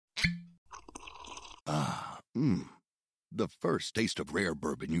Ah, mmm. The first taste of rare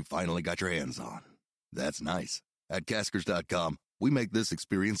bourbon you finally got your hands on. That's nice. At Caskers.com, we make this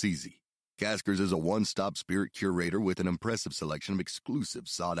experience easy. Caskers is a one-stop spirit curator with an impressive selection of exclusive,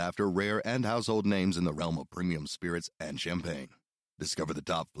 sought-after, rare, and household names in the realm of premium spirits and champagne. Discover the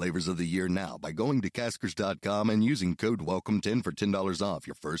top flavors of the year now by going to Caskers.com and using code WELCOME10 for $10 off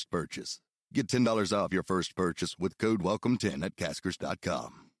your first purchase. Get $10 off your first purchase with code WELCOME10 at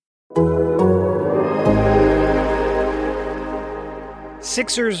Caskers.com.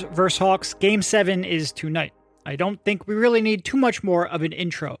 Sixers vs. Hawks, Game 7 is tonight. I don't think we really need too much more of an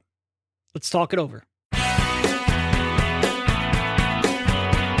intro. Let's talk it over.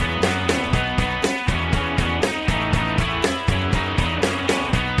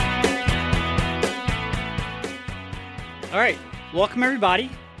 All right, welcome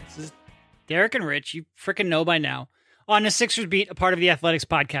everybody. This is Derek and Rich. You freaking know by now. On the Sixers Beat, a part of the Athletics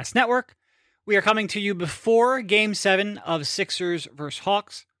Podcast Network. We are coming to you before Game 7 of Sixers vs.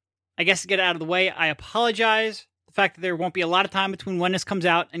 Hawks. I guess to get it out of the way, I apologize. The fact that there won't be a lot of time between when this comes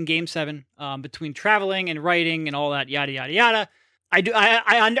out and Game 7, between traveling and writing and all that, yada, yada, yada.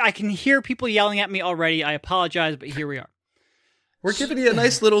 I can hear people yelling at me already. I apologize, but here we are. We're giving you a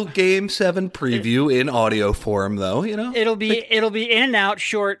nice little Game 7 preview in audio form, though, you know? It'll be in and out,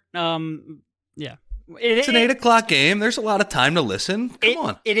 short, yeah. It's an 8 o'clock game. There's a lot of time to listen. Come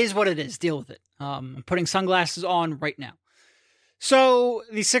on. It is what it is. Deal with it. I'm putting sunglasses on right now. So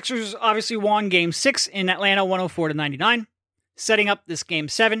the Sixers obviously won Game 6 in Atlanta, 104-99, setting up this Game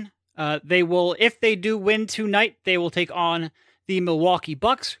 7. They will, if they do win tonight, they will take on the Milwaukee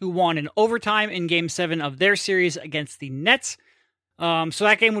Bucks, who won in overtime in Game 7 of their series against the Nets. So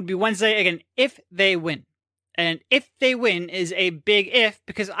that game would be Wednesday, again, if they win. And if they win is a big if,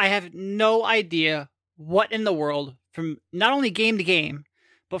 because I have no idea what in the world, from not only game to game,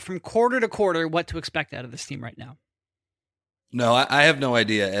 but from quarter to quarter, what to expect out of this team right now. No, I have no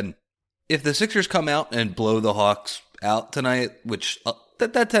idea. And if the Sixers come out and blow the Hawks out tonight, which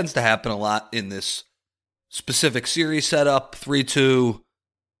that tends to happen a lot in this specific series setup, 3-2,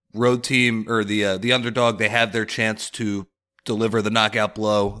 road team, or the underdog, they have their chance to deliver the knockout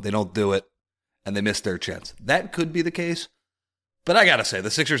blow. They don't do it, and they miss their chance. That could be the case. But I got to say,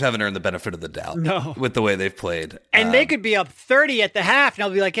 the Sixers haven't earned the benefit of the doubt with the way they've played. And they could be up 30 at the half, and I'll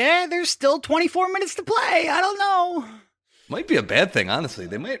be like, there's still 24 minutes to play. I don't know. Might be a bad thing, honestly.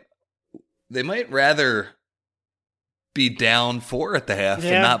 They might rather be down 4 at the half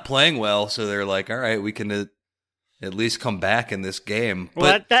and not playing well, so they're like, all right, we can at least come back in this game.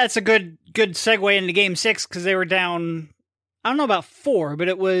 Well, that's a good segue into Game 6, because they were down, I don't know about 4,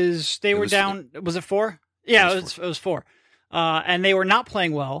 but was it 4? Yeah, it was 4. And they were not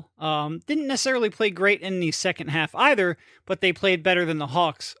playing well. Didn't necessarily play great in the second half either, but they played better than the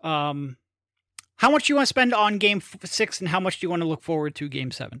Hawks. How much do you want to spend on Game 6, and how much do you want to look forward to Game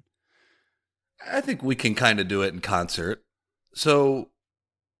 7? I think we can kind of do it in concert. So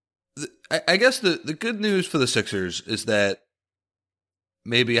I guess the good news for the Sixers is that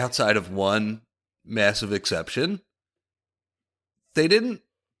maybe outside of one massive exception, they didn't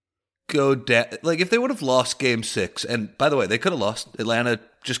go down. Like, if they would have lost Game 6, and by the way, they could have lost. Atlanta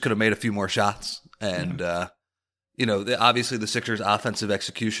just could have made a few more shots, and obviously the Sixers' offensive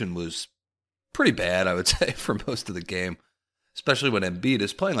execution was pretty bad, I would say, for most of the game, especially when Embiid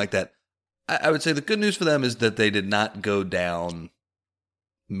is playing like that. I would say the good news for them is that they did not go down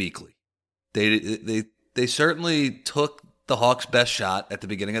meekly. They certainly took the Hawks' best shot at the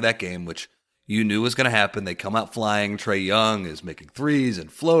beginning of that game, which you knew was going to happen. They come out flying. Trae Young is making threes and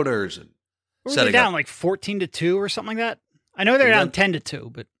floaters and were they down like 14-2 or something like that? I know they're down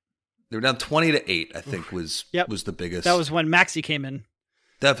 10-2, but they were down 20-8. I think was the biggest. That was when Maxey came in.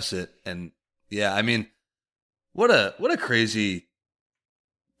 Deficit. And yeah, I mean, what a crazy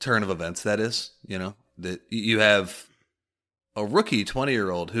turn of events that is. You know, that you have a rookie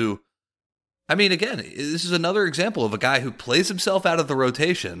 20-year-old who, I mean, again, this is another example of a guy who plays himself out of the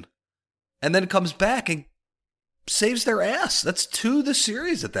rotation and then comes back and saves their ass. That's 2 this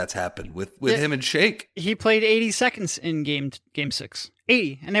series that's happened with him and Shake. He played 80 seconds in game 6.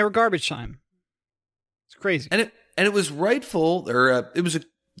 80, and they were garbage time. It's crazy. And it was rightful, or it was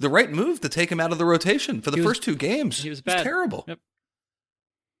the right move to take him out of the rotation for the first 2 games. He was bad. It was terrible. Yep.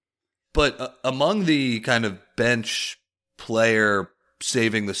 But among the kind of bench player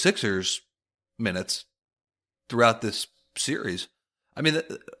saving the Sixers minutes throughout this series, I mean,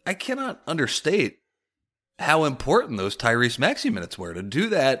 I cannot understate how important those Tyrese Maxey minutes were. To do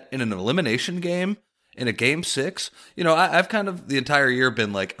that in an elimination game, in a Game 6, you know, I've kind of the entire year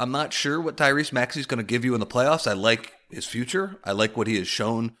been like, I'm not sure what Tyrese Maxey's going to give you in the playoffs. I like his future. I like what he has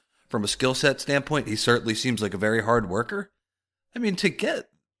shown from a skill set standpoint, he certainly seems like a very hard worker. I mean, to get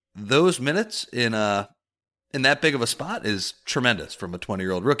those minutes in that big of a spot is tremendous from a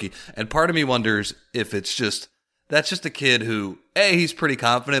 20-year-old rookie. And part of me wonders if that's just a kid who, A, he's pretty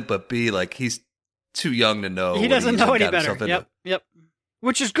confident, but B, like, he's too young to know. He doesn't know any better. Yep.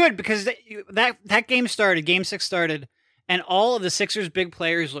 Which is good because that game started, Game 6 started, and all of the Sixers' big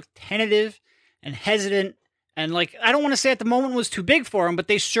players looked tentative and hesitant. And, like, I don't want to say at the moment was too big for him, but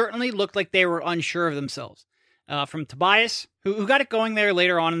they certainly looked like they were unsure of themselves. From Tobias, who got it going there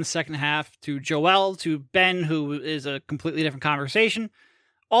later on in the second half, to Joel, to Ben, who is a completely different conversation.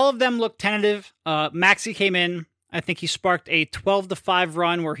 All of them looked tentative. Maxey came in. I think he sparked a 12-5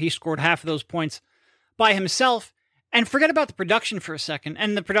 run where he scored half of those points by himself. And forget about the production for a second.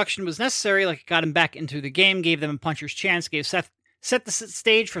 And the production was necessary. Like, it got him back into the game, gave them a puncher's chance, set the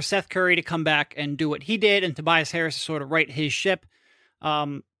stage for Seth Curry to come back and do what he did, and Tobias Harris to sort of right his ship.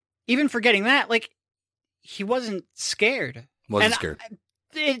 Even forgetting that, like, he wasn't scared.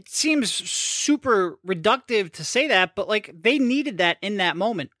 It seems super reductive to say that, but, like, they needed that in that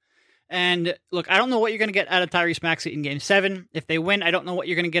moment. And look, I don't know what you're going to get out of Tyrese Maxey in Game 7. If they win, I don't know what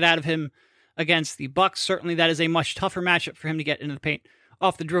you're going to get out of him against the Bucks. Certainly that is a much tougher matchup for him to get into the paint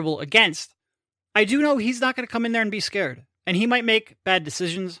off the dribble against. I do know he's not going to come in there and be scared. And he might make bad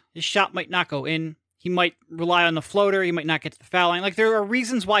decisions. His shot might not go in. He might rely on the floater. He might not get to the foul line. Like, there are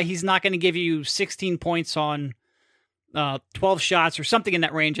reasons why he's not going to give you 16 points on 12 shots or something in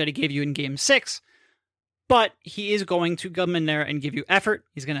that range that he gave you in Game 6. But he is going to come in there and give you effort.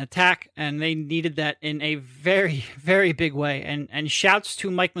 He's going to attack, and they needed that in a very, very big way. And shouts to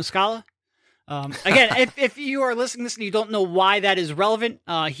Mike Muscala. Again, if you are listening to this and you don't know why that is relevant,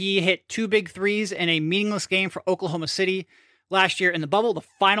 he hit 2 big threes in a meaningless game for Oklahoma City last year in the bubble, the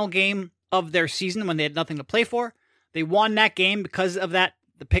final game of their season when they had nothing to play for. They won that game because of that.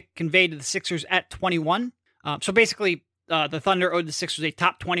 The pick conveyed to the Sixers at 21. So basically, the Thunder owed the Sixers a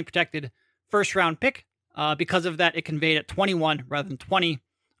top 20 protected first-round pick. Because of that, it conveyed at 21 rather than 20.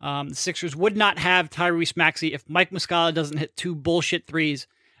 The Sixers would not have Tyrese Maxey if Mike Muscala doesn't hit 2 bullshit threes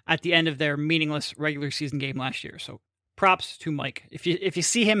at the end of their meaningless regular season game last year. So props to Mike. If you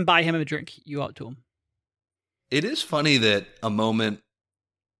see him, buy him a drink. You owe it to him. It is funny that a moment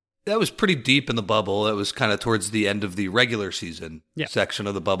that was pretty deep in the bubble, that was kind of towards the end of the regular season section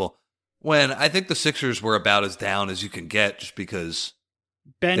of the bubble, when I think the Sixers were about as down as you can get just because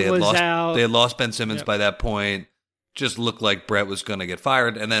Ben was out. They had lost Ben Simmons by that point. Just looked like Brett was going to get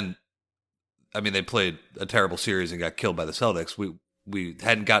fired. And then, I mean, they played a terrible series and got killed by the Celtics. We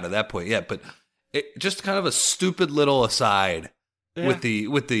hadn't gotten to that point yet, but it just kind of a stupid little aside with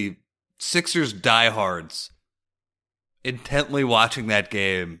the Sixers diehards intently watching that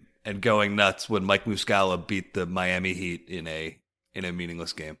game and going nuts when Mike Muscala beat the Miami Heat in a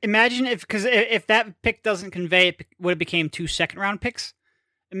meaningless game. Imagine if that pick doesn't convey, it would have became 2 second-round picks.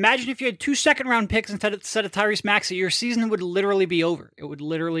 Imagine if you had 2 second-round picks instead of Tyrese Maxey, your season would literally be over. It would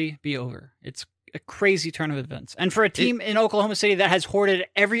literally be over. It's a crazy turn of events. And for a team in Oklahoma City that has hoarded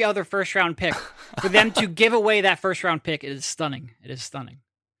every other first-round pick, for them to give away that first-round pick, it is stunning. It is stunning.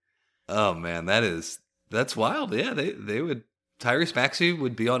 Oh, man, that's wild. Yeah, they would. Tyrese Maxey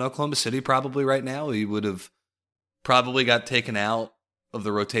would be on Oklahoma City probably right now. He would have probably got taken out of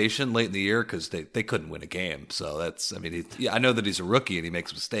the rotation late in the year because they couldn't win a game. So that's, I mean, I know that he's a rookie and he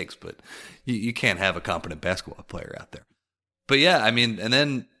makes mistakes, but you can't have a competent basketball player out there. But yeah, I mean, and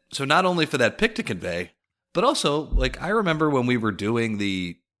then, so not only for that pick to convey, but also, like, I remember when we were doing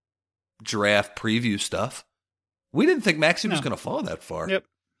the draft preview stuff, we didn't think Maxey was going to fall that far. Yep.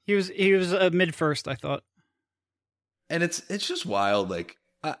 He was a mid-first, I thought. And it's just wild. Like,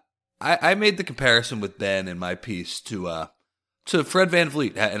 I made the comparison with Ben in my piece to Fred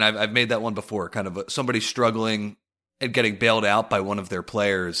VanVleet, and I've made that one before, kind of somebody struggling and getting bailed out by one of their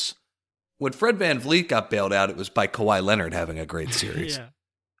players. When Fred VanVleet got bailed out, it was by Kawhi Leonard having a great series. Yeah.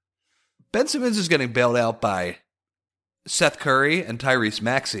 Ben Simmons is getting bailed out by Seth Curry and Tyrese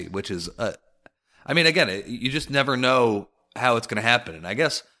Maxey, which is, I mean, again, you just never know how it's going to happen. And I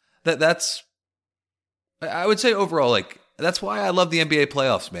guess that's, I would say overall, like, that's why I love the NBA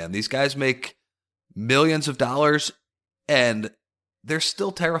playoffs, man. These guys make millions of dollars, and they're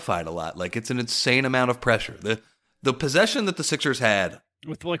still terrified a lot. Like, it's an insane amount of pressure. The possession that the Sixers had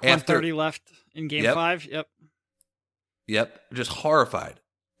with like 130 left in Game 5. Yep, just horrified.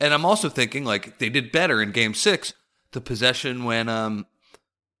 And I'm also thinking, like, they did better in Game 6. The possession when,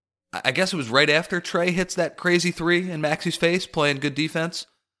 I guess it was right after Trey hits that crazy 3 in Maxey's face, playing good defense.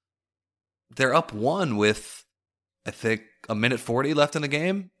 They're up 1 with, I think, 1:40 left in the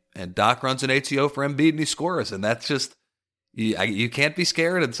game, and Doc runs an ATO for Embiid and he scores. And that's just, You can't be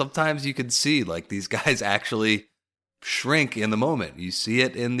scared, and sometimes you can see like these guys actually shrink in the moment. You see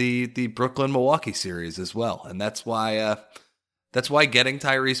it in the Brooklyn Milwaukee series as well, and that's why getting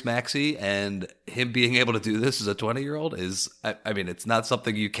Tyrese Maxey and him being able to do this as a 20-year-old is, I mean, it's not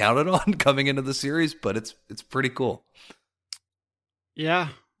something you counted on coming into the series, but it's pretty cool. Yeah.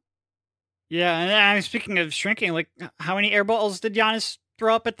 Yeah, and I'm speaking of shrinking, like how many air balls did Giannis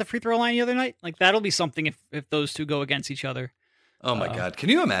throw up at the free throw line the other night? Like that'll be something if those two go against each other. Oh my God. Can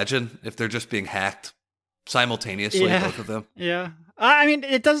you imagine if they're just being hacked simultaneously, both of them? Yeah. I mean,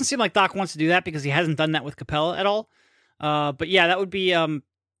 it doesn't seem like Doc wants to do that because he hasn't done that with Capella at all. But yeah, that would be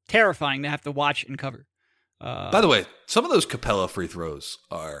terrifying to have to watch and cover. By the way, some of those Capella free throws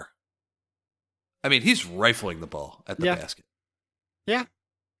are, I mean, he's rifling the ball at the basket. Yeah.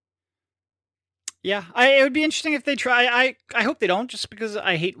 Yeah, it would be interesting if they try. I hope they don't, just because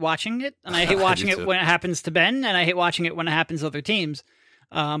I hate watching it, and I hate watching it when it happens to Ben, and I hate watching it when it happens to other teams.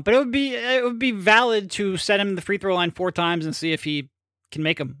 But it would be valid to set him the free throw line 4 times and see if he can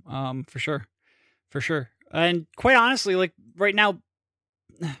make them. For sure. And quite honestly, like right now,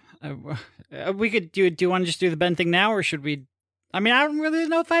 we could do you want to just do the Ben thing now, or should we? I mean, I don't really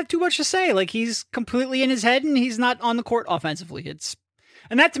know if I have too much to say. Like he's completely in his head, and he's not on the court offensively.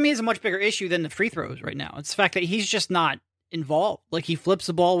 And that to me is a much bigger issue than the free throws right now. It's the fact that he's just not involved. Like he flips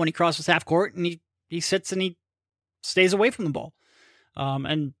the ball when he crosses half court, and he sits and he stays away from the ball.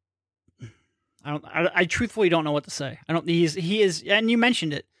 And I truthfully don't know what to say. He is, and you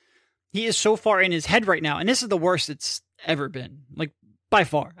mentioned it. He is so far in his head right now, and this is the worst it's ever been. Like by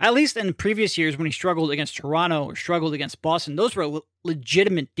far, at least in previous years when he struggled against Toronto or struggled against Boston, those were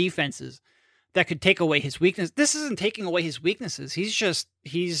legitimate defenses that could take away his weakness. This isn't taking away his weaknesses. He's just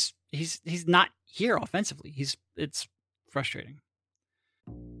he's not here offensively. It's frustrating.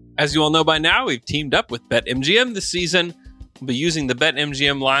 As you all know by now, we've teamed up with BetMGM this season. We'll be using the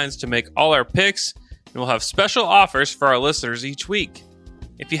BetMGM lines to make all our picks, and we'll have special offers for our listeners each week.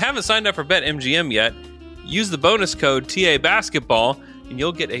 If you haven't signed up for BetMGM yet, use the bonus code TA Basketball, and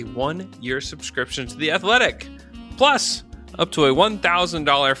you'll get a 1-year subscription to The Athletic. Plus, up to a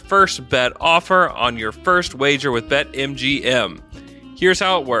 $1,000 first bet offer on your first wager with BetMGM. Here's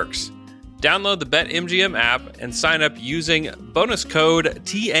how it works. Download the BetMGM app and sign up using bonus code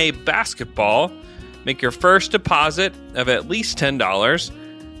TA Basketball. Make your first deposit of at least $10.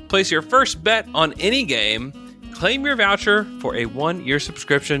 Place your first bet on any game. Claim your voucher for a 1-year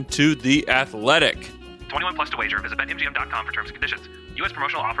subscription to The Athletic. 21 plus to wager. Visit BetMGM.com for terms and conditions. U.S.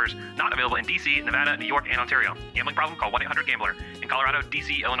 promotional offers not available in D.C., Nevada, New York, and Ontario. Gambling problem? Call 1-800-GAMBLER. In Colorado,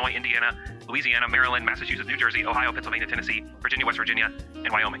 D.C., Illinois, Indiana, Louisiana, Maryland, Massachusetts, New Jersey, Ohio, Pennsylvania, Tennessee, Virginia, West Virginia, and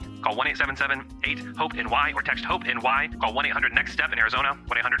Wyoming. Call 1-877-8-HOPE-NY or text HOPE-NY. Call 1-800-NEXT-STEP in Arizona,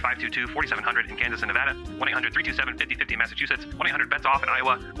 1-800-522-4700 in Kansas and Nevada, 1-800-327-5050 in Massachusetts, 1-800-BETS-OFF in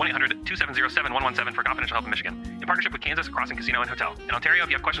Iowa, 1-800-270-7117 for confidential help in Michigan. In partnership with Kansas Crossing Casino and Hotel. In Ontario, if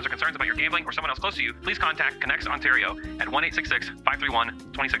you have questions or concerns about your gambling or someone else close to you, please contact Connects Ontario at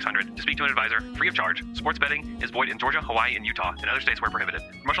 1-866-531-2600 to speak to an advisor, free of charge. Sports betting is void in Georgia, Hawaii, and Utah, and other states where prohibited.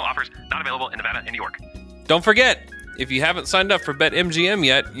 Promotional offers not available in Nevada and New York. Don't forget, if you haven't signed up for BetMGM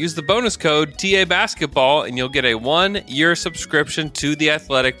yet, use the bonus code TA Basketball and you'll get a 1-year subscription to The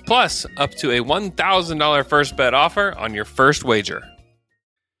Athletic, plus up to a $1,000 first bet offer on your first wager.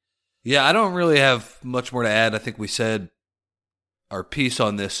 Yeah, I don't really have much more to add. I think we said our piece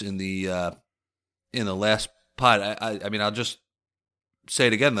on this in the last pod. I mean, I'll just say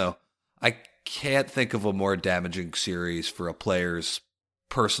it again, though. I can't think of a more damaging series for a player's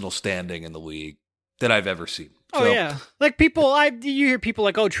personal standing in the league that I've ever seen. Oh, yeah. Like people, you hear people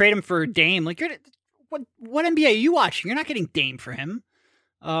like, oh, trade him for Dame. Like, what NBA are you watching? You're not getting Dame for him.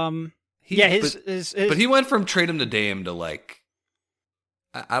 But he went from trade him to Dame to like,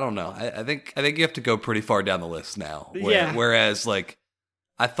 I don't know. I think you have to go pretty far down the list now. Whereas like,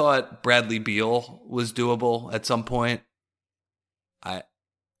 I thought Bradley Beal was doable at some point. I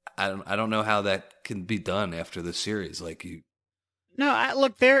don't know how that can be done after this series. Like you. No,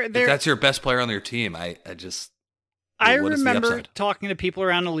 look, if that's your best player on your team, I remember talking to people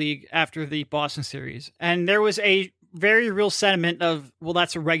around the league after the Boston series, and there was a very real sentiment of, well,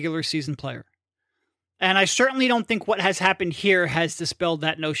 that's a regular season player. And I certainly don't think what has happened here has dispelled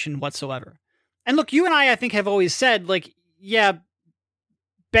that notion whatsoever. And look, you and I think, have always said, like, yeah,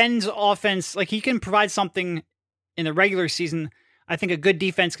 Ben's offense, like, he can provide something in the regular season. I think a good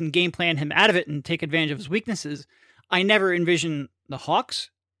defense can game plan him out of it and take advantage of his weaknesses. I never envision the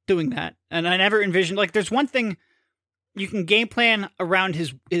Hawks doing that. And I never envisioned, like, there's one thing you can game plan around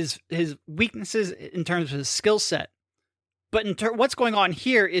his weaknesses in terms of his skill set. But what's going on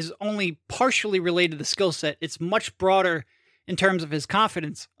here is only partially related to the skill set. It's much broader in terms of his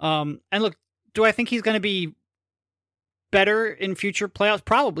confidence. And look, do I think he's going to be better in future playoffs?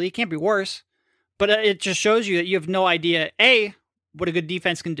 Probably. It can't be worse. But it just shows you that you have no idea, A, what a good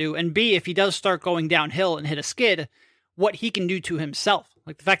defense can do, and B, if he does start going downhill and hit a skid, what he can do to himself.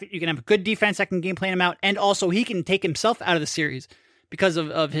 Like the fact that you can have a good defense that can game plan him out, and also he can take himself out of the series because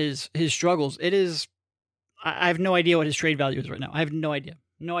of his struggles. It is, I have no idea what his trade value is right now. I have no idea.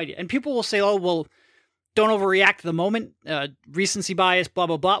 No idea. And people will say, oh, well, don't overreact to the moment, recency bias, blah,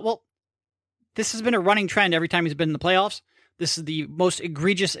 blah, blah. Well, this has been a running trend every time he's been in the playoffs. This is the most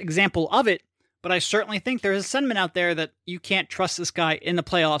egregious example of it, but I certainly think there's a sentiment out there that you can't trust this guy in the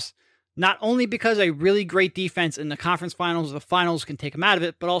playoffs, not only because a really great defense in the conference finals or the finals can take him out of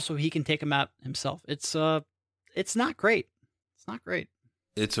it, but also he can take him out himself. It's not great. It's not great.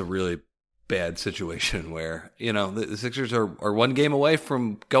 It's a really bad situation where, the Sixers are one game away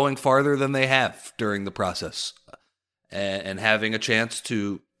from going farther than they have during the process and having a chance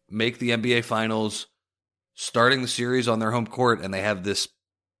to make the NBA Finals, starting the series on their home court, and they have this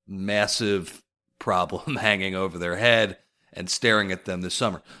massive problem hanging over their head and staring at them this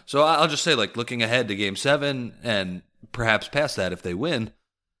summer. So I'll just say, looking ahead to Game 7 and perhaps past that if they win,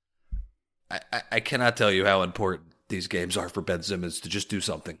 I cannot tell you how important these games are for Ben Simmons to just do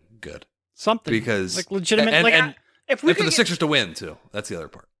something good. Something. Because legitimate. And for the Sixers to win, too. That's the other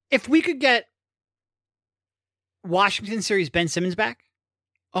part. If we could get Washington series Ben Simmons back,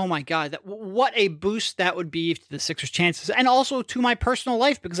 oh my God, what a boost that would be to the Sixers' chances. And also to my personal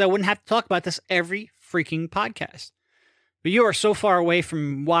life, because I wouldn't have to talk about this every freaking podcast. But you are so far away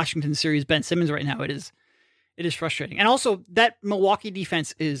from Washington series Ben Simmons right now. It is frustrating. And also, that Milwaukee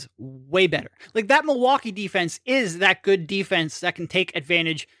defense is way better. That Milwaukee defense is that good defense that can take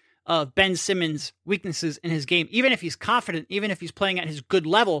advantage of Ben Simmons' weaknesses in his game. Even if he's confident, even if he's playing at his good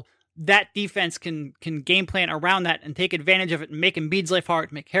level, that defense can game plan around that and take advantage of it and make Embiid's life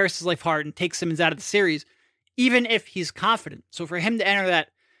hard, make Harris's life hard, and take Simmons out of the series, even if he's confident. So for him to enter that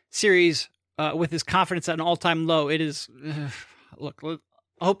series with his confidence at an all-time low, it is... look, I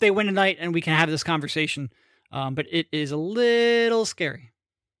hope they win tonight and we can have this conversation, but it is a little scary.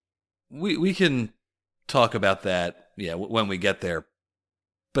 We can talk about that, when we get there.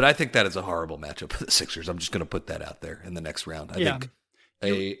 But I think that is a horrible matchup for the Sixers. I'm just going to put that out there in the next round. I think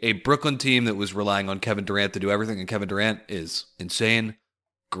a Brooklyn team that was relying on Kevin Durant to do everything, and Kevin Durant is insane.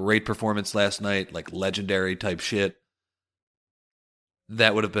 Great performance last night, legendary type shit.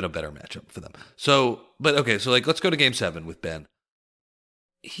 That would have been a better matchup for them. So let's go to Game 7 with Ben.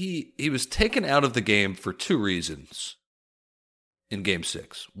 He was taken out of the game for two reasons in Game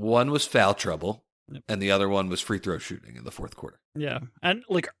 6. One was foul trouble, and the other one was free throw shooting in the fourth quarter. Yeah, and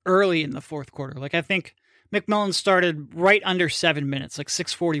early in the fourth quarter. I think McMillan started right under 7 minutes,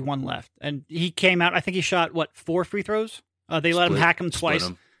 6:41 left. And he came out, I think he shot, 4 free throws? They let him hack him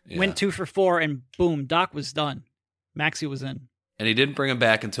twice. Went 2 for 4, and boom, Doc was done. Maxey was in. And he didn't bring him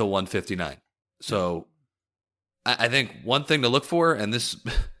back until 1:59. So I think one thing to look for, and this,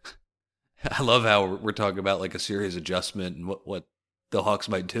 I love how we're talking about a series adjustment and what the Hawks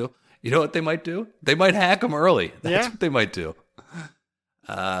might do. You know what they might do? They might hack him early. That's what they might do.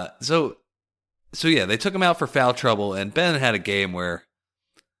 So yeah, they took him out for foul trouble, and Ben had a game where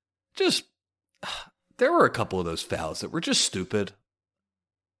there were a couple of those fouls that were just stupid.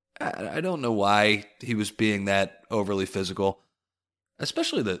 I don't know why he was being that overly physical,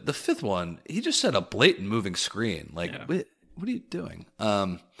 especially the fifth one. He just set a blatant moving screen. What are you doing?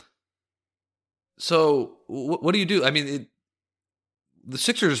 So what do you do? I mean, the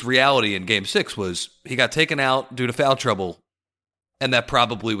Sixers' reality in Game 6 was he got taken out due to foul trouble. And that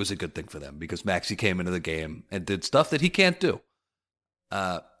probably was a good thing for them because Maxey came into the game and did stuff that he can't do.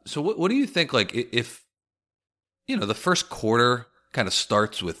 So what do you think, if, the first quarter kind of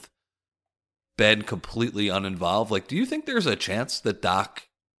starts with Ben completely uninvolved, do you think there's a chance that Doc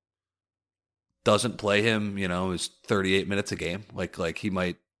doesn't play him, his 38 minutes a game? Like he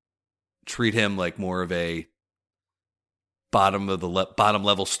might treat him like more of a bottom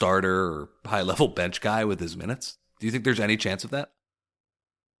level starter or high level bench guy with his minutes? Do you think there's any chance of that?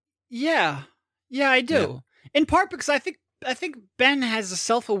 Yeah, I do. Yeah. In part because I think Ben has a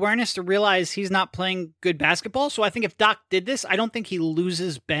self-awareness to realize he's not playing good basketball. So I think if Doc did this, I don't think he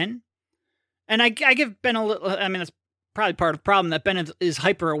loses Ben. And I give Ben a little, I mean, that's probably part of the problem that Ben is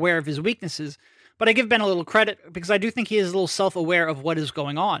hyper aware of his weaknesses, but I give Ben a little credit because I do think he is a little self-aware of what is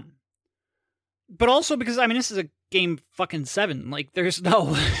going on. But also because, I mean, this is a game fucking 7. There's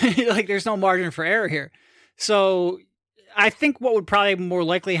no, there's no margin for error here. So I think what would probably more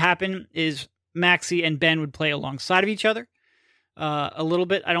likely happen is Maxey and Ben would play alongside of each other. a little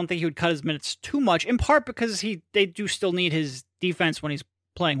bit. I don't think he would cut his minutes too much, in part because they do still need his defense when he's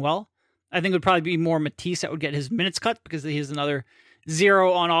playing well. I think it would probably be more Matisse that would get his minutes cut because he has another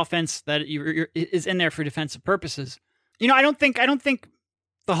zero on offense that is in there for defensive purposes. I don't think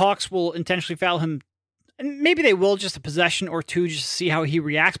the Hawks will intentionally foul him. And maybe they will, just a possession or two, just to see how he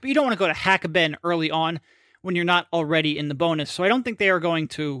reacts. But you don't want to go to hack-a-ben early on when you're not already in the bonus. So I don't think they are going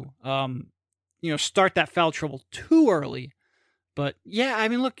to, start that foul trouble too early. But yeah, I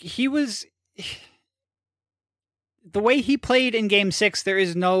mean, look, the way he played in Game 6,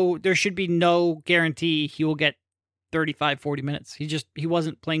 there should be no guarantee he will get 35, 40 minutes. He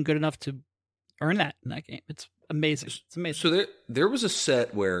wasn't playing good enough to earn that in that game. It's amazing. It's amazing. So there was a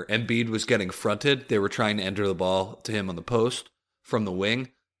set where Embiid was getting fronted. They were trying to enter the ball to him on the post from the wing,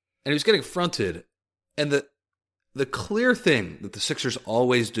 and he was getting fronted. And the clear thing that the Sixers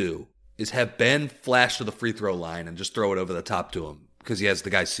always do is have Ben flash to the free throw line and just throw it over the top to him because he has the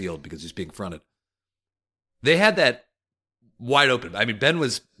guy sealed because he's being fronted. They had that wide open. I mean, Ben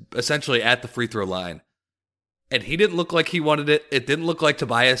was essentially at the free throw line, and he didn't look like he wanted it. It didn't look like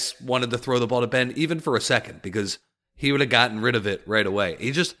Tobias wanted to throw the ball to Ben even for a second because he would have gotten rid of it right away.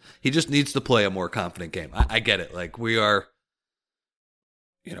 He just needs to play a more confident game. I get it. Like, we are,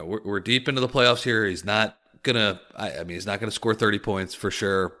 we're deep into the playoffs here. He's not gonna. He's not gonna score 30 points for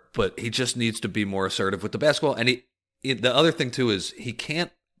sure, but he just needs to be more assertive with the basketball. And the other thing too is he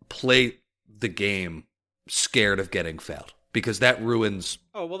can't play the game scared of getting fouled because that ruins.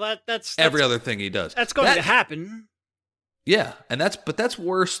 Oh well, that's every other thing he does. That's going to happen. Yeah, and that's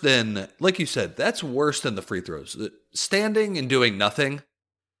worse than, like you said, that's worse than the free throws. Standing and doing nothing,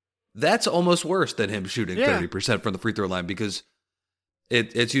 that's almost worse than him shooting 30% from the free throw line because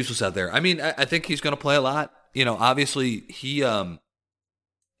it's useless out there. I mean, I think he's going to play a lot. Obviously he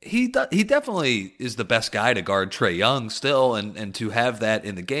definitely is the best guy to guard Trae Young still, and to have that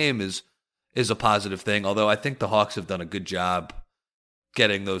in the game is a positive thing. Although I think the Hawks have done a good job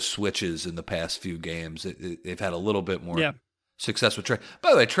getting those switches in the past few games. They've had a little bit more success with Trae.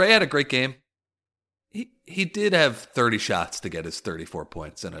 By the way, Trae had a great game. He did have 30 shots to get his 34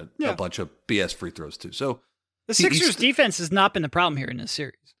 points and a bunch of BS free throws too. So the Sixers defense has not been the problem here in this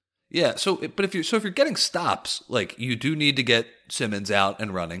series. Yeah, if you're getting stops, like, you do need to get Simmons out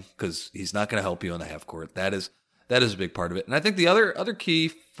and running because he's not going to help you on the half court. That is a big part of it. And I think the other key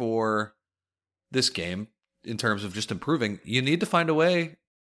for this game, in terms of just improving, you need to find a way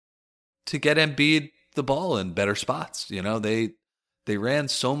to get Embiid the ball in better spots. They ran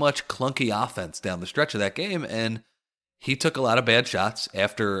so much clunky offense down the stretch of that game, and he took a lot of bad shots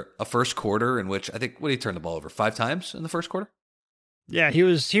after a first quarter in which I think, what did he turn the ball over 5 times in the first quarter? Yeah, he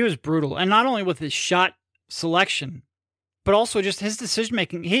was brutal, and not only with his shot selection, but also just his decision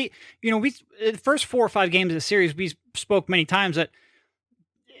making. We the first 4 or 5 games of the series, we spoke many times that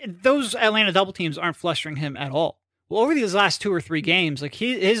those Atlanta double teams aren't flustering him at all. Well, over these last 2 or 3 games, like,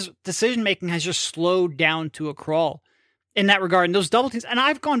 his decision making has just slowed down to a crawl in that regard. And those double teams, and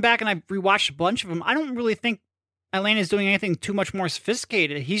I've gone back and I've rewatched a bunch of them. I don't really think Atlanta is doing anything too much more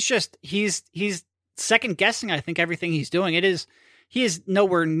sophisticated. He's second guessing, I think, everything he's doing. He is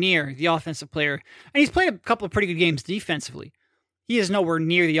nowhere near the offensive player, and he's played a couple of pretty good games defensively. He is nowhere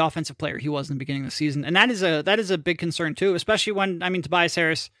near the offensive player he was in the beginning of the season, and that is a big concern too, especially when, Tobias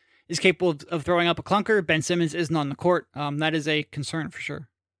Harris is capable of throwing up a clunker. Ben Simmons isn't on the court. That is a concern for sure.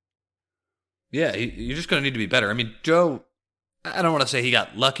 Yeah, you're just going to need to be better. I mean, Joe, I don't want to say he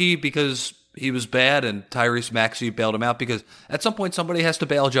got lucky because he was bad and Tyrese Maxey bailed him out, because at some point somebody has to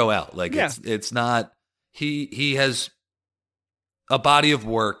bail Joe out. Like, it's not, he has a body of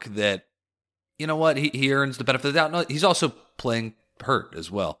work that, he earns the benefit of the doubt. No, he's also playing hurt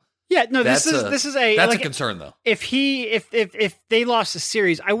as well. Yeah, no, this is a concern though. If they lost the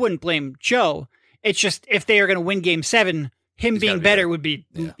series, I wouldn't blame Joe. It's just, if they are going to win Game 7, him being better would be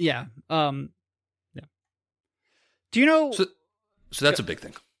yeah. Do you know? So that's a big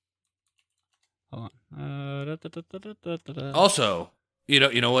thing. Hold on. Also, you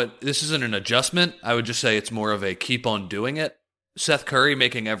know what? This isn't an adjustment. I would just say it's more of a keep on doing it. Seth Curry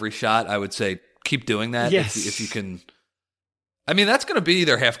making every shot, I would say keep doing that. Yes. If you can. I mean, that's going to be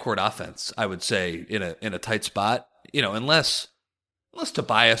their half court offense, I would say, in a tight spot. Unless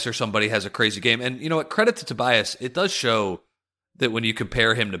Tobias or somebody has a crazy game. And you know what? Credit to Tobias. It does show that when you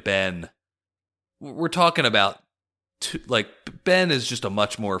compare him to Ben, we're talking about Ben is just a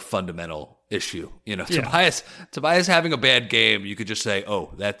much more fundamental issue. Tobias having a bad game, you could just say,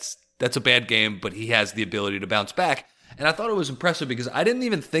 oh, that's a bad game, but he has the ability to bounce back. And I thought it was impressive because I didn't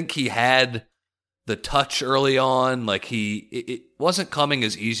even think he had the touch early on. Like, it wasn't coming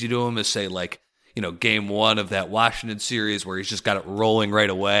as easy to him as, say, like, game one of that Washington series where he's just got it rolling right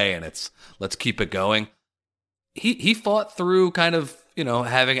away and it's let's keep it going. He fought through kind of,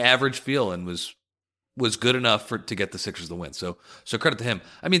 having average feel and was good enough to get the Sixers the win. So credit to him.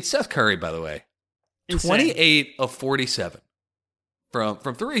 I mean, Seth Curry, by the way, Insane. 28 of 47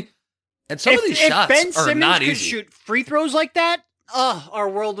 from three. And some of these shots Ben are Simmons not could easy. shoot free throws like that, our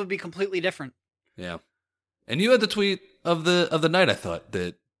world would be completely different. Yeah. And you had the tweet of the night, I thought,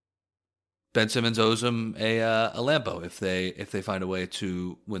 that Ben Simmons owes him a Lambo if they find a way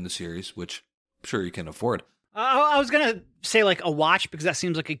to win the series, which I'm sure you can afford. I was gonna say like a watch because that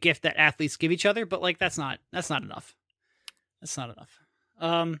seems like a gift that athletes give each other, but like that's not enough. That's not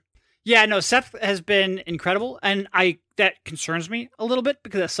enough. Yeah, no, Seth has been incredible, and that concerns me a little bit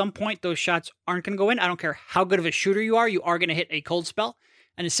because at some point those shots aren't going to go in. I don't care how good of a shooter you are going to hit a cold spell.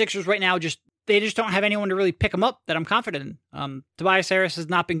 And the Sixers right now they just don't have anyone to really pick them up that I'm confident in. Tobias Harris has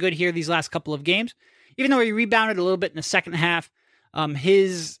not been good here these last couple of games, even though he rebounded a little bit in the second half.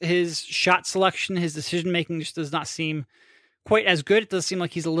 His shot selection, his decision making just does not seem quite as good. It does seem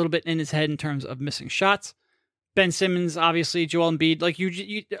like he's a little bit in his head in terms of missing shots. Ben Simmons, obviously, Joel Embiid, like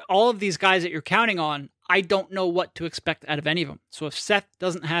you, all of these guys that you're counting on, I don't know what to expect out of any of them. So if Seth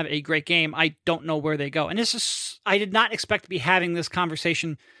doesn't have a great game, I don't know where they go. And I did not expect to be having this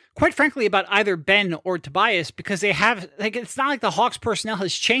conversation, quite frankly, about either Ben or Tobias, because they have, it's not like the Hawks personnel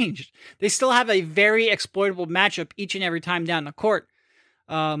has changed. They still have a very exploitable matchup each and every time down the court.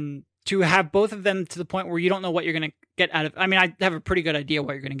 To have both of them to the point where you don't know what you're going to get out of, I mean, I have a pretty good idea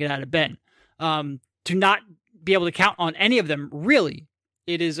what you're going to get out of Ben. To not be able to count on any of them, really,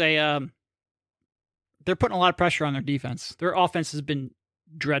 it is they're putting a lot of pressure on their defense. Their offense has been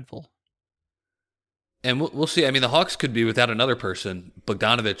dreadful. And we'll see. I mean, the Hawks could be without another person.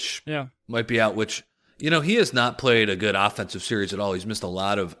 Bogdanovich might be out, which, he has not played a good offensive series at all. He's missed a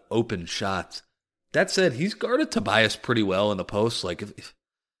lot of open shots. That said, he's guarded Tobias pretty well in the post. Like,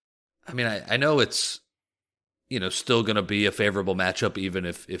 I know it's, still going to be a favorable matchup even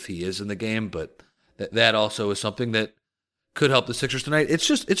if he is in the game, but that also is something that could help the Sixers tonight. It's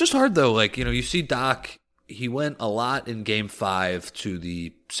just hard though. Like, you see Doc, he went a lot in Game 5 to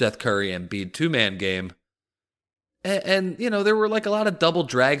the Seth Curry and Embiid 2-man game. And there were like a lot of double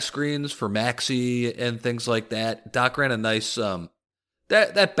drag screens for Maxey and things like that. Doc ran a nice, the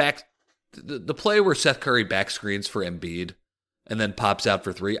play where Seth Curry back screens for Embiid and then pops out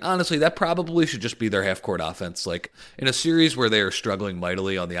for three. Honestly, that probably should just be their half-court offense. Like, in a series where they are struggling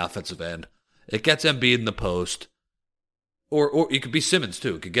mightily on the offensive end, it gets Embiid in the post. Or it could be Simmons,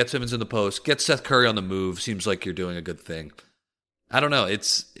 too. It could get Simmons in the post, get Seth Curry on the move. Seems like you're doing a good thing. I don't know.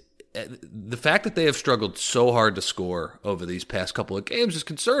 It's the fact that they have struggled so hard to score over these past couple of games is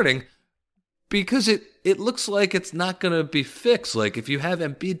concerning because it looks like it's not going to be fixed. Like, if you have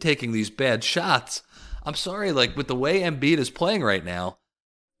Embiid taking these bad shots, I'm sorry, like, with the way Embiid is playing right now,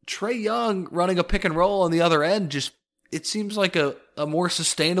 Trae Young running a pick and roll on the other end it seems like a more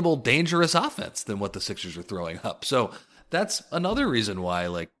sustainable, dangerous offense than what the Sixers are throwing up. So that's another reason why,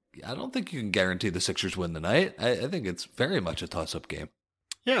 like, I don't think you can guarantee the Sixers win the night. I think it's very much a toss-up game.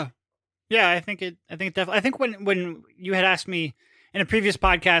 Yeah. Yeah, I think definitely. I think when you had asked me in a previous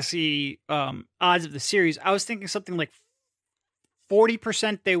podcast the odds of the series, I was thinking something like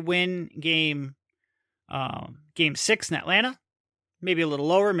 40% they win game 6 in Atlanta, maybe a little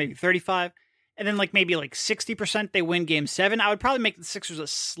lower, maybe 35, and then maybe 60% they win game 7. I would probably make the Sixers a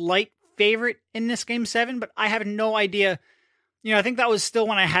slight favorite in this game 7, but I have no idea. I think that was still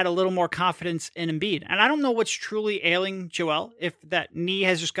when I had a little more confidence in Embiid. And I don't know what's truly ailing Joel, if that knee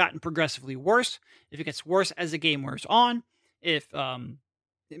has just gotten progressively worse, if it gets worse as the game wears on, if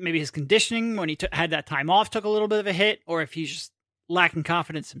maybe his conditioning when he had that time off took a little bit of a hit, or if he's just lacking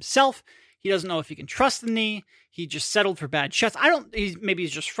confidence himself. He doesn't know if he can trust the knee. He just settled for bad shots. Maybe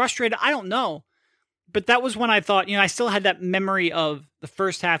he's just frustrated. I don't know. But that was when I thought, I still had that memory of the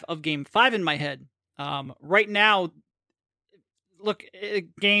first half of game 5 in my head. Right now, look,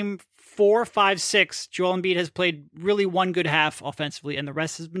 game 4, 5, 6, Joel Embiid has played really one good half offensively, and the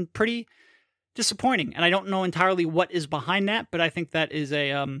rest has been pretty disappointing. And I don't know entirely what is behind that, but I think that is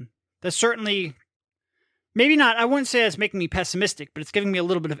that's certainly, maybe not, I wouldn't say it's making me pessimistic, but it's giving me a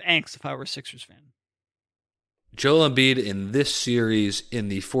little bit of angst if I were a Sixers fan. Joel Embiid in this series in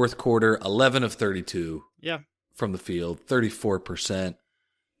the fourth quarter, 11 of 32 from the field, 34%, 0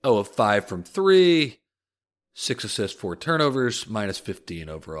 of 5 from 3, 6 assists, 4 turnovers, minus 15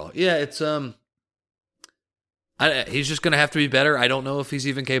 overall. Yeah, it's he's just going to have to be better. I don't know if he's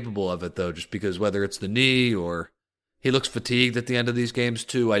even capable of it, though, just because whether it's the knee or he looks fatigued at the end of these games,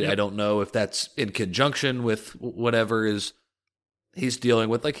 too. I don't know if that's in conjunction with whatever he's dealing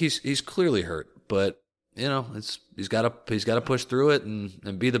with. Like, he's clearly hurt. but he's got to push through it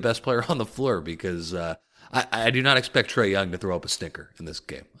and be the best player on the floor because I do not expect Trae Young to throw up a stinker in this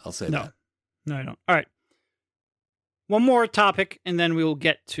game. I'll say that. No, I don't. All right. One more topic, and then we will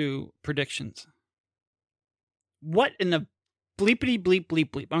get to predictions. What in the bleepity bleep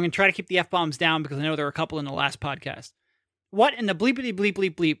bleep bleep? I'm going to try to keep the F-bombs down because I know there were a couple in the last podcast. What in the bleepity bleep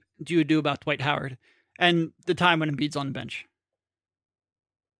bleep bleep do you do about Dwight Howard and the time when Embiid's on the bench?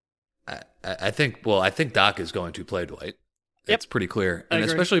 I think Doc is going to play Dwight. It's pretty clear. And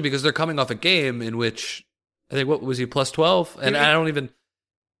especially because they're coming off a game in which, I think, what was he, plus 12? And I don't even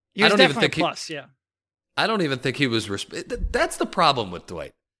think plus, yeah. I don't even think he was... That's the problem with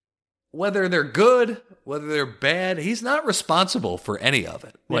Dwight. Whether they're good, whether they're bad, he's not responsible for any of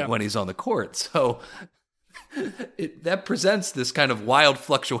it when he's on the court. So that presents this kind of wild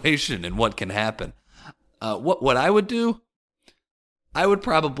fluctuation in what can happen. What I would do, I would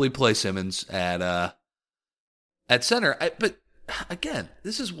probably play Simmons at center. But again,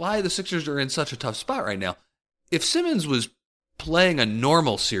 this is why the Sixers are in such a tough spot right now. If Simmons was playing a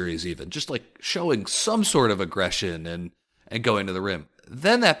normal series even, just like showing some sort of aggression and going to the rim,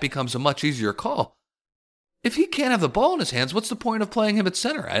 then that becomes a much easier call. If he can't have the ball in his hands, what's the point of playing him at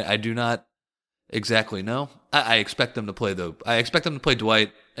center? I do not exactly know. I expect them to play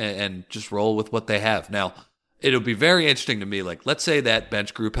Dwight and just roll with what they have. Now, it'll be very interesting to me. Like, let's say that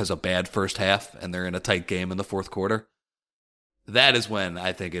bench group has a bad first half and they're in a tight game in the fourth quarter. That is when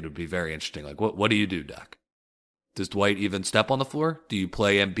I think it would be very interesting. Like, what do you do, Doc? Does Dwight even step on the floor? Do you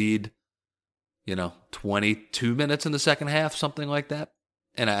play Embiid, 22 minutes in the second half, something like that?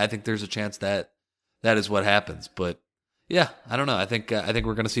 And I think there's a chance that is what happens. But yeah, I don't know. I think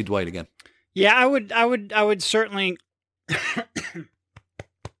we're going to see Dwight again. Yeah, I would certainly.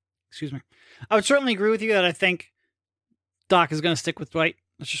 Excuse me. I would certainly agree with you that I think Doc is going to stick with Dwight.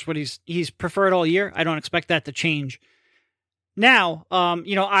 That's just what he's preferred all year. I don't expect that to change. Now,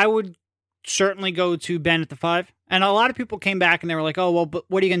 I would certainly go to Ben at the 5. And a lot of people came back and they were like, oh, well, but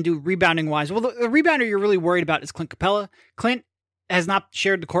what are you going to do rebounding-wise? Well, the rebounder you're really worried about is Clint Capella. Clint has not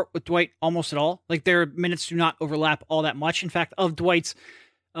shared the court with Dwight almost at all. Like, their minutes do not overlap all that much. In fact, of Dwight's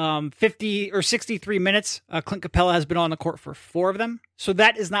 50 or 63 minutes, Clint Capella has been on the court for 4 of them. So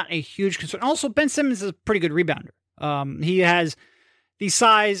that is not a huge concern. Also, Ben Simmons is a pretty good rebounder. He has the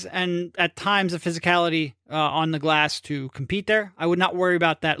size and at times the physicality on the glass to compete there. I would not worry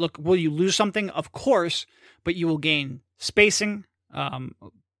about that. Look, will you lose something? Of course, but you will gain spacing,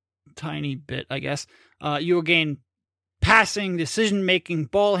 tiny bit, I guess. You will gain passing, decision-making,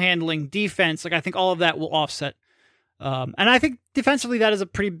 ball handling, defense. Like, I think all of that will offset. And I think defensively that is a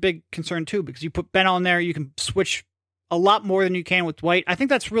pretty big concern too, because you put Ben on there, you can switch a lot more than you can with Dwight. I think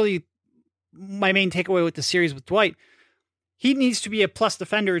that's really my main takeaway with the series with Dwight. He needs to be a plus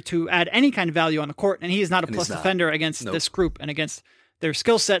defender to add any kind of value on the court, and he is not a plus defender against this group and against their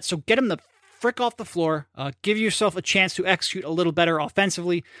skill set. So get him the frick off the floor. Give yourself a chance to execute a little better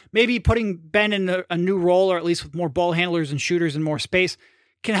offensively. Maybe putting Ben in a new role, or at least with more ball handlers and shooters and more space,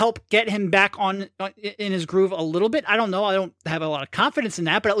 can help get him back in his groove a little bit. I don't know. I don't have a lot of confidence in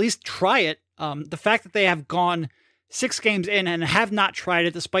that, but at least try it. The fact that they have gone 6 games in and have not tried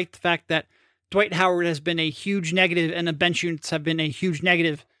it, despite the fact that Dwight Howard has been a huge negative and the bench units have been a huge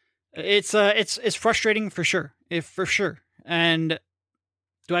negative. It's frustrating for sure. For sure. And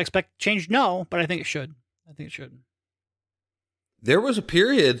do I expect change? No, but I think it should. There was a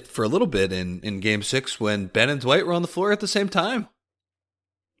period for a little bit in Game 6 when Ben and Dwight were on the floor at the same time.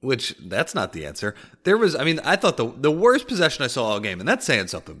 Which, that's not the answer. I thought the worst possession I saw all game, and that's saying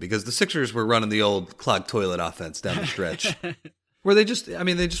something, because the Sixers were running the old clogged toilet offense down the stretch. Where they just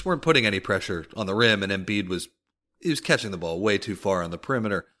weren't putting any pressure on the rim, and Embiid was catching the ball way too far on the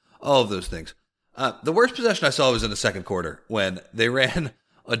perimeter. All of those things. The worst possession I saw was in the second quarter when they ran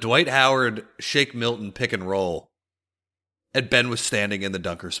a Dwight Howard, Shake Milton pick and roll, and Ben was standing in the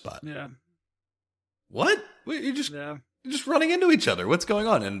dunker spot. Yeah. What? You're just running into each other. What's going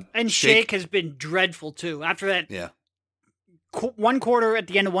on? And Shake has been dreadful too. After that, yeah. One quarter at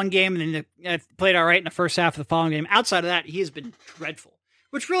the end of one game, and then played all right in the first half of the following game. Outside of that, he has been dreadful,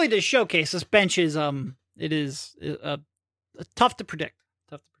 which really does showcase this bench is tough to predict.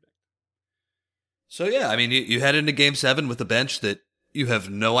 So yeah, you head into Game 7 with a bench that you have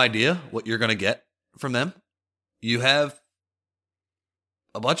no idea what you're going to get from them. You have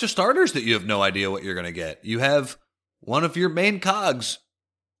a bunch of starters that you have no idea what you're going to get. You have one of your main cogs.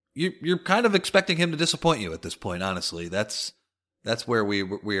 You're kind of expecting him to disappoint you at this point, honestly. That's where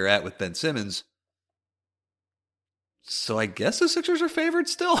we are at with Ben Simmons. So I guess the Sixers are favored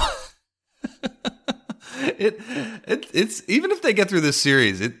still. It's even if they get through this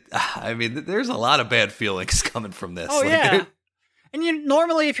series, I mean, there's a lot of bad feelings coming from this. Oh, yeah. And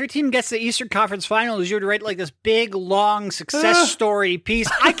normally, if your team gets the Eastern Conference Finals, you would write like this big, long success story piece.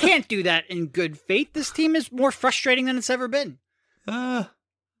 I can't do that in good faith. This team is more frustrating than it's ever been.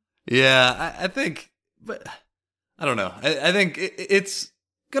 Yeah, I think, but I don't know. I think it's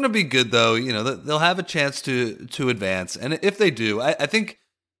going to be good, though. You know, they'll have a chance to advance. And if they do, I think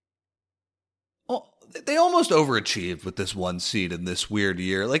they almost overachieved with this 1 seed in this weird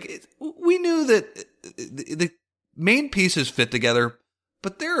year. Like, we knew that the main pieces fit together,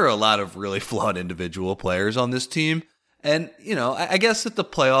 but there are a lot of really flawed individual players on this team. And, you know, I guess that the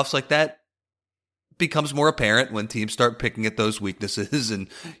playoffs like that becomes more apparent when teams start picking at those weaknesses and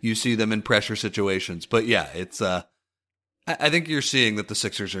you see them in pressure situations. But yeah, it's I think you're seeing that the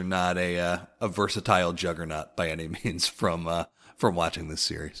Sixers are not a versatile juggernaut by any means from watching this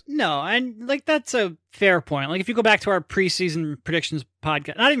series. No, and like that's a fair point. Like if you go back to our preseason predictions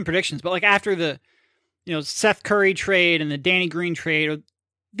podcast, not even predictions, but like after the Seth Curry trade and the Danny Green trade,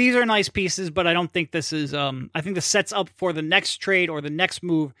 these are nice pieces, but I don't think this is I think this sets up for the next trade or the next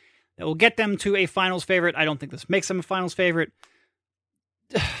move that will get them to a finals favorite. I don't think this makes them a finals favorite.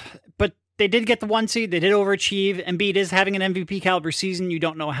 But they did get the 1 seed. They did overachieve. Embiid is having an MVP caliber season. You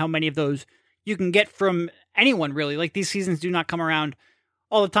don't know how many of those you can get from anyone, really. Like, these seasons do not come around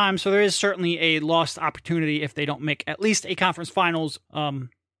all the time, so there is certainly a lost opportunity if they don't make at least a conference finals.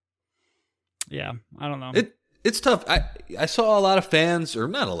 Yeah, I don't know. It's tough. I saw a lot of fans, or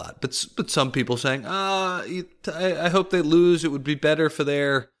not a lot, but some people saying, I hope they lose. It would be better for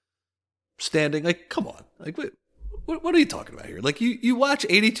their standing. Like, come on. Like, what are you talking about here? Like, you watch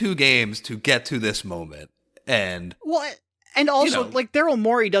 82 games to get to this moment, and also, like, Daryl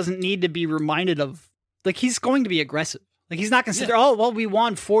Morey doesn't need to be reminded of, like, he's going to be aggressive. Like, he's not going to sit there, oh, well, we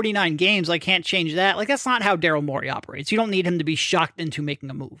won 49 games, I can't change that. Like, that's not how Daryl Morey operates. You don't need him to be shocked into making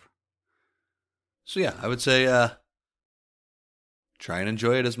a move. So, yeah, I would say try and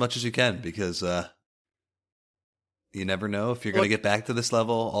enjoy it as much as you can, because you never know if you're going to get back to this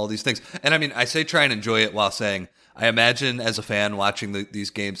level, all these things. And, I mean, I say try and enjoy it while saying, I imagine as a fan watching these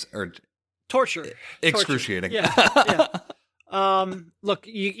games are torture. Excruciating. Yeah. Look,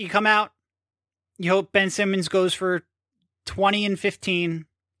 you come out, you hope Ben Simmons goes for 20 and 15,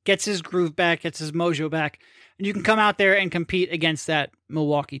 gets his groove back, gets his mojo back, and you can come out there and compete against that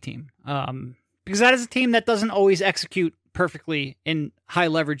Milwaukee team. Because that is a team that doesn't always execute perfectly in high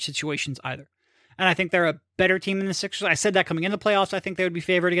leverage situations either. And I think they're a better team than the Sixers. I said that coming into the playoffs, I think they would be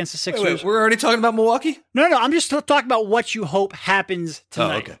favored against the Sixers. Wait, we're already talking about Milwaukee? No, I'm just talking about what you hope happens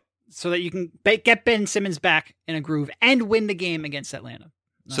tonight. Oh, okay. So that you can get Ben Simmons back in a groove and win the game against Atlanta.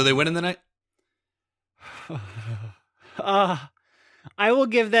 So they win in the night? I will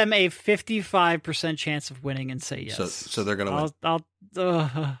give them a 55% chance of winning and say yes. So they're going to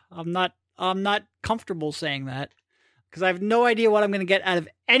win. I'm not comfortable saying that because I have no idea what I'm going to get out of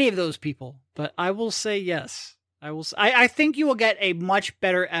any of those people. But I will say yes. I think you will get a much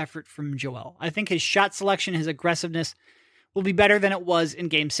better effort from Joel. I think his shot selection, his aggressiveness will be better than it was in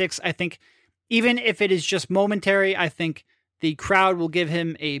Game 6. I think even if it is just momentary, I think the crowd will give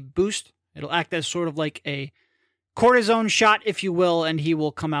him a boost. It'll act as sort of like a cortisone shot, if you will, and he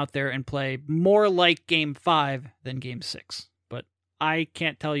will come out there and play more like Game 5 than Game 6. But I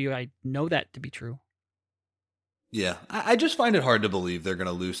can't tell you I know that to be true. Yeah, I just find it hard to believe they're going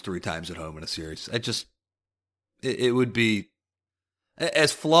to lose 3 times at home in a series. It would be,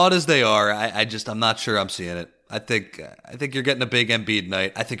 as flawed as they are, I'm not sure I'm seeing it. I think you're getting a big Embiid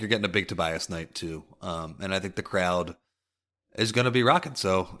night. I think you're getting a big Tobias night too. And I think the crowd is going to be rocking.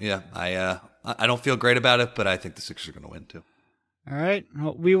 So yeah, I don't feel great about it, but I think the Sixers are going to win too. All right,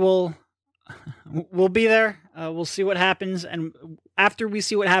 well, we'll be there. We'll see what happens, and after we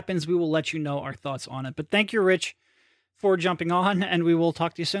see what happens, we will let you know our thoughts on it. But thank you, Rich, for jumping on, and we will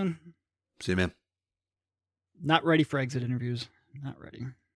talk to you soon. See you, man. Not ready for exit interviews. Not ready.